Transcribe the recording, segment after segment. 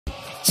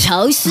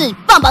城市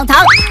棒棒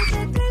糖。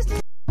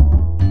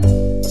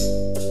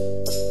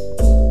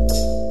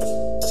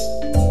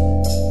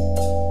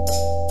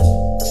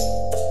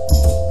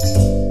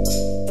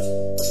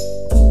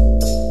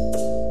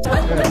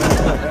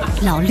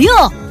老六，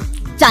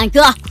战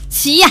歌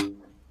起！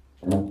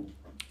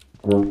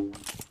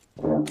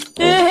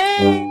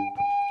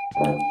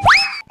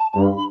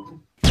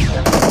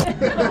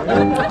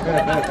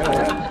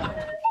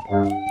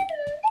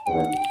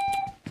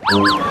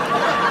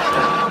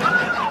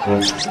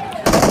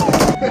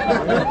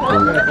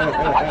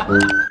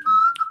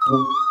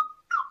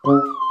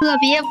特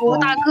别补，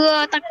大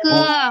哥，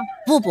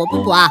不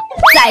补啊！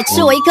再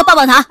吃我一颗棒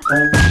棒糖！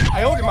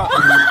哎呦我的妈！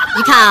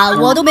你看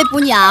我都没补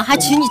你啊，还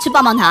请你吃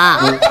棒棒糖，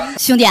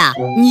兄弟啊，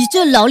你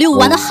这老六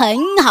玩得很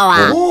好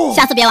啊，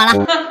下次别玩了。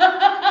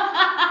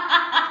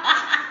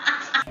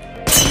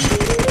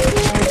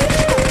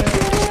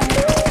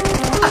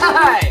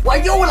我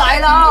又来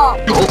了！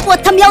我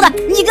他喵的，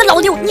你个老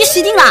六，你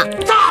死定了！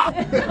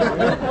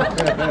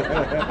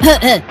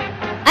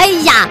哎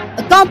呀，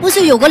刚不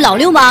是有个老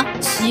六吗？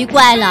奇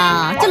怪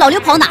了，这老六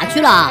跑哪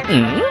去了？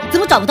怎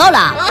么找不到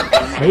了？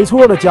没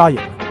错了，家人，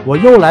我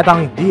又来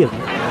当影帝了。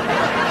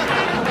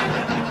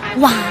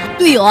哇，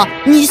队友，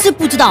你是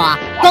不知道啊，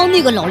刚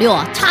那个老六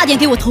啊，差点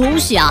给我偷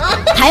袭啊，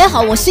还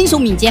好我身手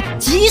敏捷，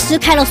及时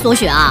开了锁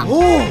血啊。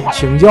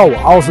请叫我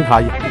奥斯卡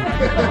影帝。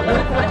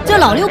这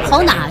老六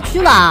跑哪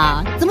去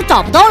了？怎么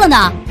找不到了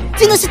呢？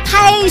真的是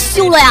太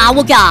秀了呀，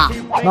我哥！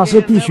那是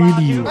必须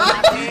的。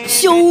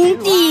兄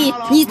弟，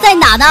你在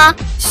哪呢？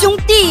兄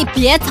弟，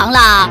别藏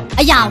了！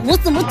哎呀，我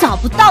怎么找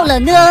不到了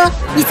呢？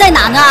你在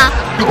哪呢？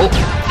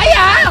哎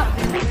呀，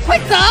快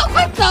走，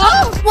快走！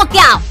我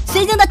靠，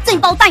谁扔的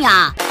震爆弹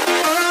啊？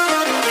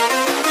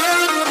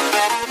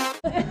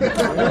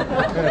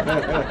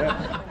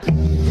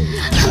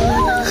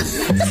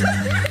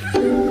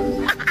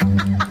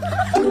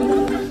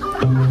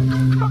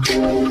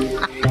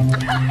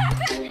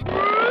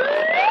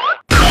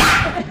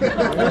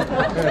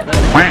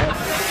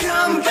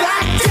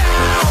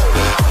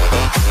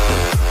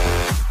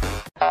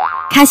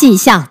开心一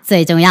笑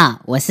最重要，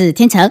我是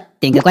天成，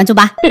点个关注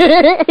吧。